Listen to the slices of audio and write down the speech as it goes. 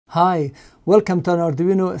Hi, welcome to an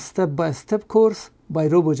Arduino step-by-step course by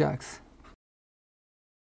Robojax.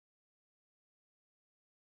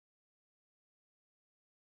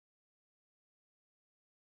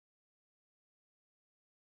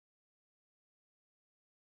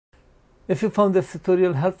 If you found this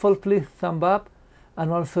tutorial helpful, please thumb up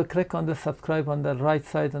and also click on the subscribe on the right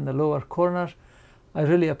side in the lower corner. I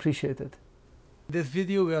really appreciate it. In this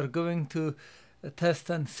video we are going to test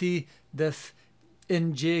and see this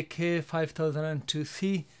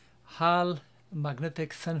NJK-5002C Hall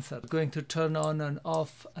magnetic sensor. Going to turn on and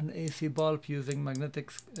off an AC bulb using magnetic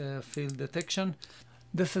field detection.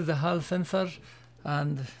 This is the Hall sensor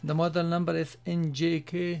and the model number is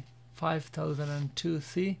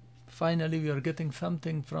NJK-5002C. Finally, we are getting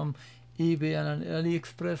something from eBay and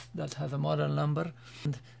AliExpress that has a model number.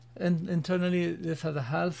 And internally, this has a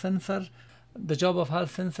Hall sensor. The job of Hall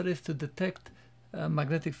sensor is to detect a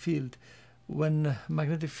magnetic field. When a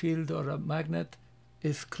magnetic field or a magnet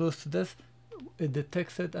is close to this, it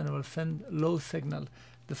detects it and will send low signal.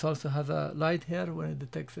 This also has a light here when it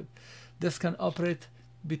detects it. This can operate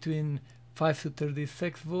between 5 to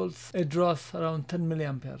 36 volts. It draws around 10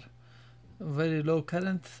 milliampere. Very low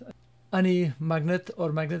current. Any magnet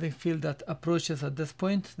or magnetic field that approaches at this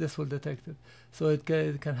point, this will detect it. So it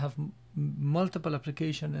can have multiple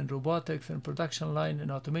applications in robotics, in production line,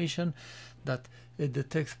 in automation, that it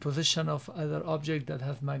detects position of other object that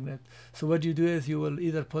has magnet. So what you do is you will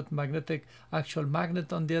either put actual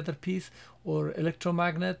magnet on the other piece, or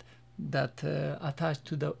electromagnet that attached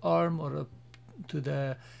to the arm or to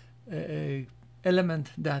the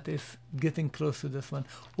element that is getting close to this one,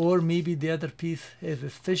 or maybe the other piece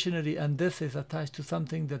is stationary and this is attached to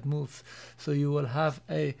something that moves. So you will have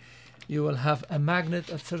a magnet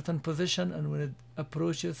at certain position, and when it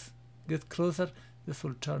approaches, get closer, this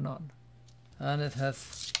will turn on. And it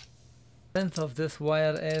has, the length of this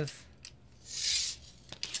wire is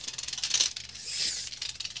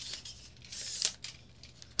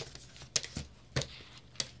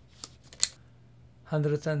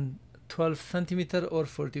 112 centimeter or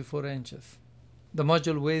 44 inches. The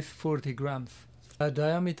module weighs 40 grams. The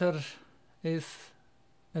diameter is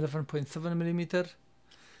 11.7 millimeter.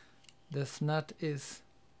 This nut is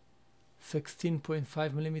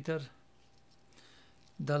 16.5 millimeter.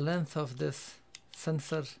 The length of this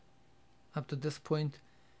sensor up to this point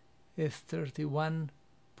is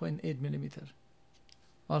 31.8 millimeter.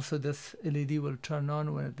 Also, this LED will turn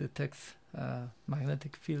on when it detects a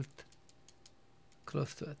magnetic field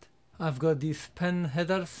close to it. I've got these pen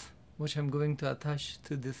headers which I'm going to attach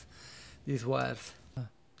to these wires.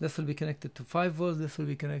 This will be connected to 5 volts, this will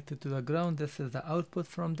be connected to the ground. This is the output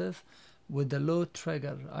from this with the low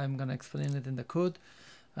trigger. I'm going to explain it in the code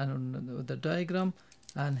and with the diagram.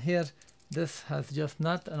 And here this has just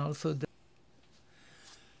nut, and also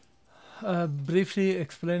briefly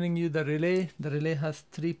explaining you the relay. The relay has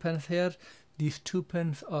 3 pins here. These 2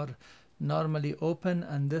 pins are normally open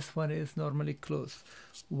and this one is normally closed.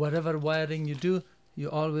 Whatever wiring you do, you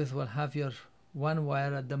always will have your one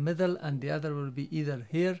wire at the middle, and the other will be either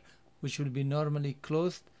here, which will be normally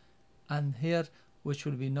closed, and here, which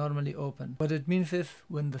will be normally open. What it means is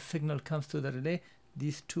when the signal comes to the relay,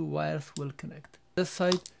 these 2 wires will connect. This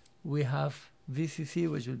side we have VCC,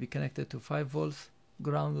 which will be connected to 5 volts,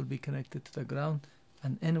 ground will be connected to the ground,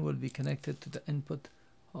 and N will be connected to the input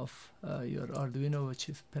of your Arduino, which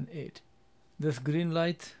is pin 8. This green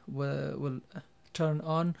light will turn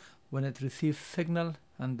on when it receives signal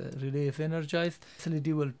and the relay is energized. This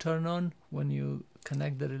LED will turn on when you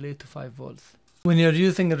connect the relay to 5 volts. When you're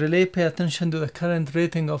using a relay, pay attention to the current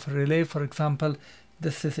rating of a relay. For example,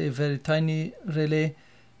 this is a very tiny relay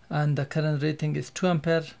and the current rating is 2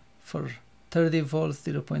 ampere for 30 volts,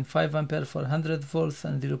 0.5 ampere for 100 volts,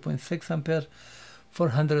 and 0.6 ampere for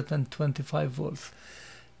 125 volts.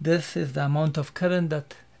 This is the amount of current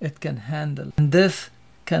that it can handle. And this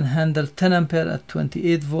can handle 10 ampere at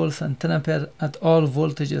 28 volts and 10 ampere at all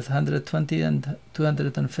voltages, 120 and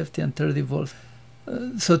 250 and 30 volts.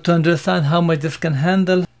 So to understand how much this can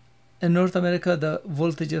handle, in North America the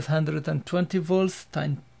voltage is 120 volts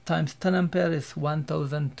times 10 ampere is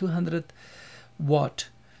 1200 watt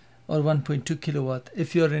or 1.2 kilowatt.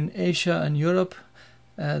 If you're in Asia and Europe,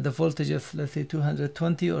 the voltage is, let's say,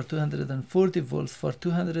 220 or 240 volts. For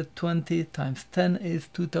 220 times 10 is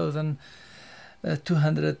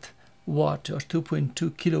 2200 watt or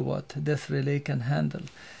 2.2 kilowatt this relay can handle.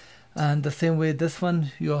 And the same way this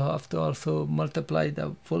one, you have to also multiply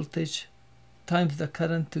the voltage times the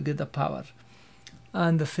current to get the power.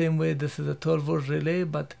 And the same way, this is a 12 volt relay,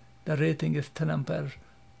 but the rating is 10 ampere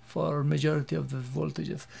for majority of the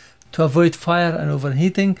voltages. To avoid fire and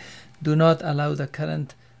overheating, do not allow the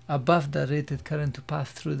current above the rated current to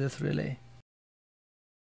pass through this relay.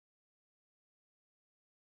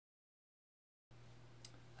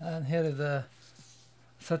 And here is the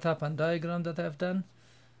setup and diagram that I've done.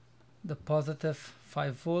 The positive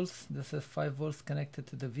 5 volts, this is 5 volts connected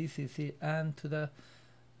to the VCC and to the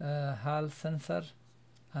Hall sensor,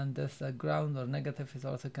 and this ground or negative is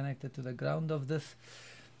also connected to the ground of this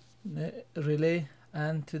relay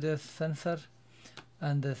and to the sensor,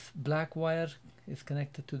 and this black wire is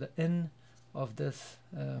connected to the N of this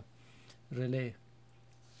relay,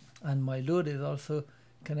 and my load is also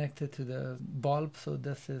connected to the bulb, so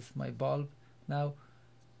this is my bulb now,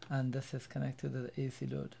 and this is connected to the AC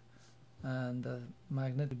load, and the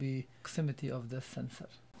magnet will be proximity of this sensor.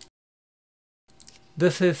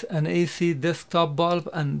 This is an AC desktop bulb,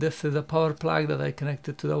 and this is a power plug that I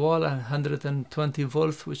connected to the wall, and 120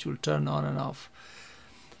 volts which will turn on and off.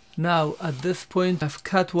 Now at this point I've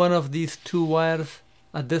cut one of these two wires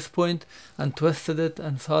at this point and twisted it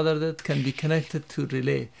and soldered it. Can be connected to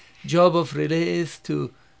relay. Job of relay is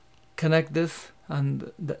to connect this,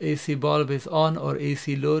 and the AC bulb is on, or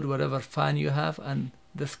AC load, whatever fan you have, and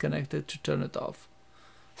disconnect it to turn it off.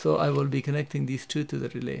 So I will be connecting these two to the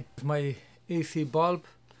relay. My AC bulb,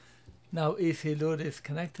 now AC load is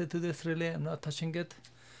connected to this relay. I'm not touching it,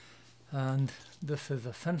 and this is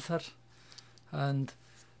a sensor, and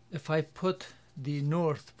if I put the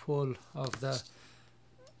north pole of the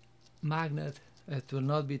magnet, it will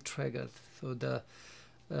not be triggered. So the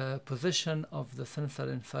position of the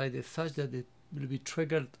sensor inside is such that it will be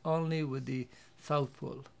triggered only with the south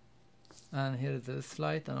pole. And here is the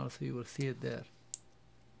slide, and also you will see it there.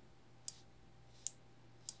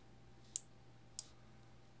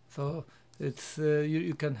 So it's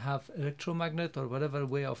you can have electromagnet or whatever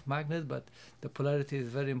way of magnet, but the polarity is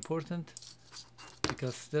very important,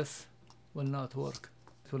 because this will not work.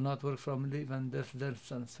 It will not work from even this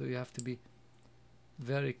distance, so you have to be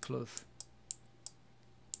very close,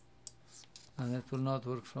 and it will not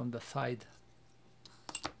work from the side,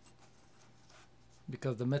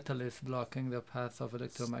 because the metal is blocking the path of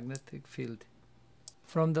electromagnetic field.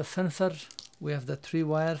 From the sensor we have the 3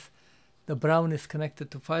 wires. The brown is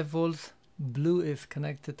connected to 5 volts, blue is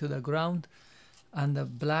connected to the ground, and the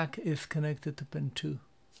black is connected to pin 2.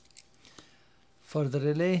 For the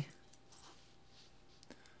relay,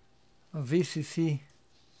 VCC,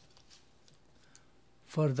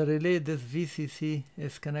 for the relay this VCC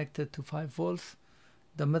is connected to 5 volts,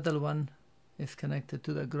 the middle one is connected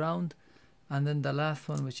to the ground, and then the last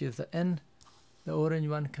one, which is the N, the orange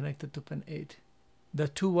one, connected to pin 8. The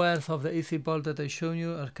 2 wires of the AC bulb that I shown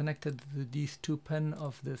you are connected to these 2 pins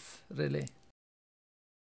of this relay.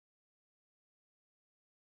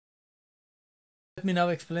 Let me now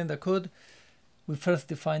explain the code. We first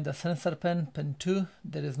define the sensor pin, pin 2.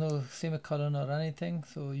 There is no semicolon or anything,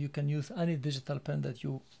 so you can use any digital pin that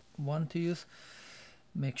you want to use.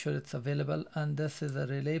 Make sure it's available. And this is a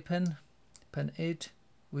relay pin, pin 8.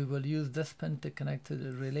 We will use this pin to connect to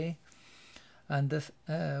the relay. And this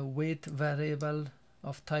weight variable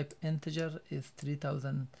of type integer is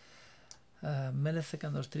 3000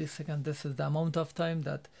 millisecond or 3 seconds. This is the amount of time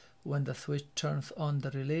that when the switch turns on the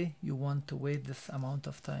relay, you want to wait this amount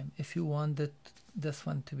of time. If you want this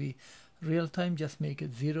one to be real time, just make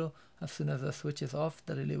it 0. As soon as the switch is off,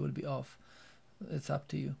 the relay will be off. It's up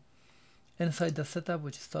to you. Inside the setup,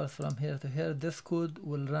 which starts from here to here, this code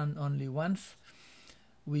will run only once.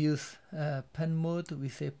 We use pin mode. We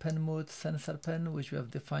say pin mode sensor pin, which we have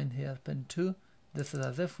defined here, pin 2. This is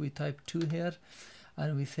as if we type 2 here,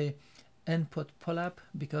 and we say input pull-up,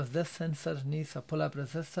 because this sensor needs a pull-up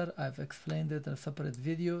resistor. I've explained it in a separate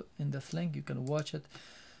video in this link. You can watch it.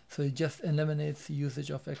 So it just eliminates usage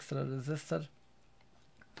of extra resistor.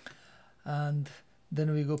 And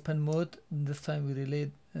then we go pin mode. This time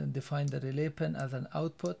we define the relay pin as an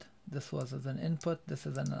output. This was as an input. This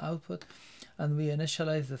is an output. And we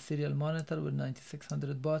initialize the serial monitor with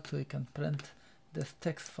 9600 baud, so we can print this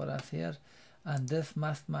text for us here. And this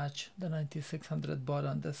must match the 9600 baud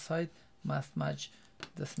on this side, must match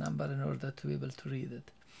this number in order to be able to read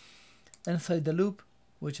it. Inside the loop,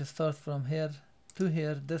 which starts from here to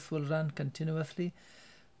here, this will run continuously.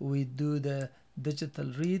 We do the digital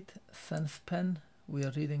read sense pin. We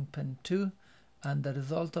are reading pin 2, and the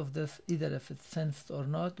result of this, either if it's sensed or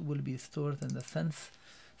not, will be stored in the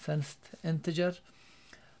sensed integer,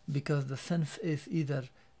 because the sense is either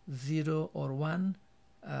 0 or 1.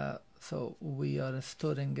 So we are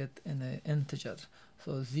storing it in an integer.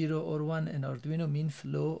 So 0 or 1 in Arduino means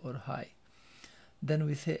low or high. Then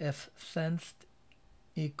we say if sensed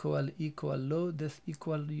equal low, this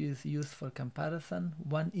equal is used for comparison.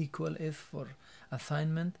 1 equal is for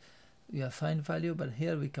assignment. we assign value, but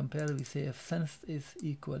here we compare, we say if sensed is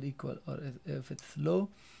equal, or if it's low,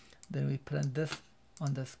 then we print this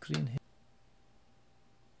on the screen here.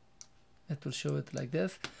 It will show it like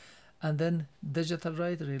this. And then digital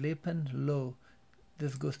write relay pin low.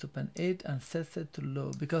 This goes to pin 8 and sets it to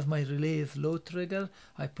low. Because my relay is low trigger,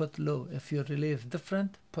 I put low. If your relay is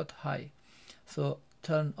different, put high. So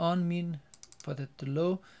turn on mean put it to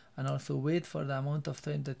low, and also wait for the amount of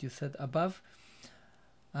time that you set above.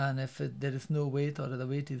 And if there is no wait, or the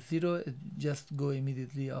wait is 0, it just go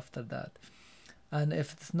immediately after that. And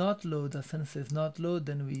if it's not low, the sense is not low,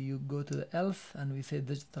 then you go to the else and we say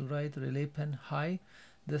digital write relay pin high.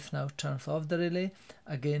 This now turns off the relay,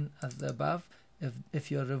 again as the above.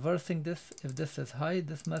 If you're reversing this, if this is high,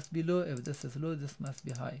 this must be low. If this is low, this must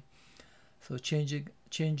be high. So change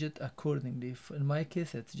it accordingly. In my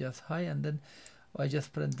case, it's just high, and then I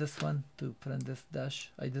just print this one to print this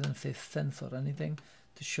dash. I didn't say sense or anything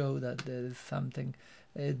to show that there is something.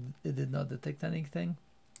 It did not detect anything.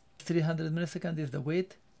 300 milliseconds is the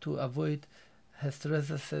wait to avoid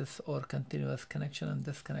hysteresis or continuous connection and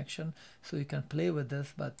disconnection. So you can play with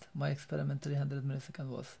this, but my experiment 300 milliseconds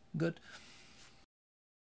was good.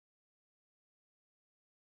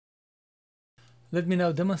 Let me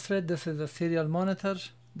now demonstrate. This is a serial monitor.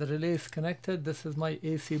 The relay is connected. This is my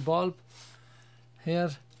AC bulb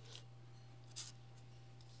here.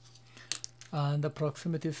 And the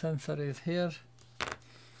proximity sensor is here.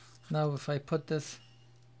 Now if I put this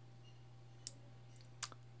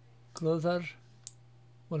closer,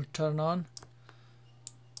 will turn on.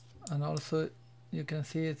 And also you can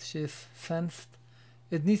see she's sensed.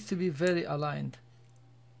 It needs to be very aligned.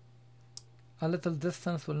 A little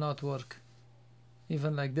distance will not work.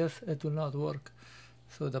 Even like this, it will not work.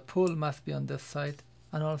 So the pole must be on this side.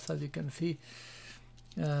 And also you can see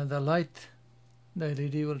the light, the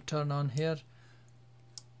LED will turn on here.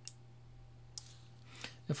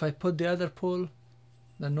 If I put the other pole,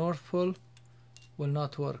 the north pole, will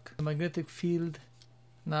not work. The magnetic field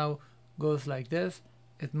now goes like this.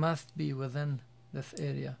 It must be within this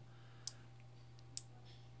area.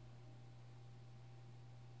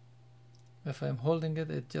 If I'm holding it,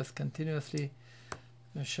 it just continuously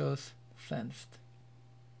shows sensed.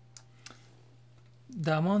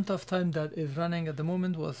 The amount of time that is running at the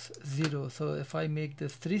moment was 0. So if I make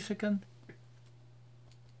this 3 seconds,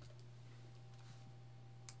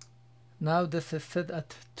 now this is set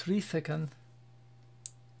at 3 seconds.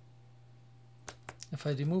 If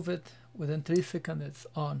I remove it, within 3 seconds it's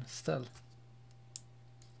on still.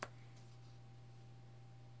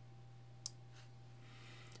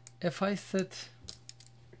 If I set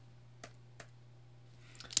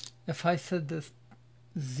this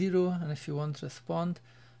 0, and if you want to respond,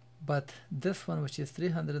 but this one, which is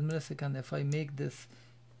 300 milliseconds, if I make this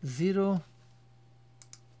 0,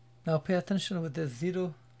 now pay attention with this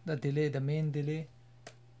 0, the delay, the main delay.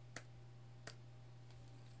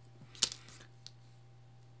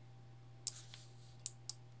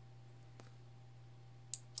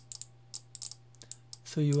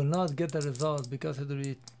 So you will not get the result because it will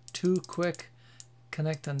be too quick,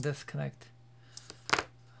 connect and disconnect.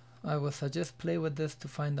 I would suggest play with this to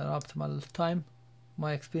find an optimal time.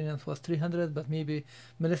 My experience was 300, but maybe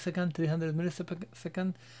millisecond, 300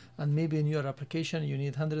 millisecond, and maybe in your application you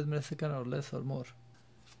need 100 millisecond or less or more.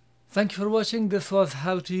 Thank you for watching. This was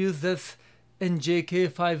how to use this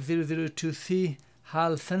NJK-5002C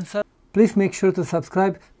Hall Sensor. Please make sure to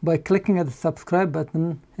subscribe by clicking at the subscribe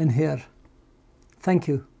button in here. Thank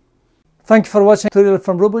you. Thank you for watching the tutorial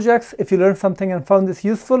from Robojax. If you learned something and found this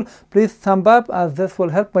useful, please thumb up, as this will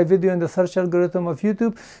help my video in the search algorithm of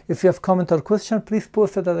YouTube. If you have comment or question, please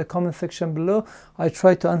post it at the comment section below. I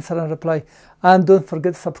try to answer and reply. And don't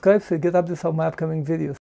forget to subscribe so you get updates of my upcoming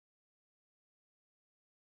videos.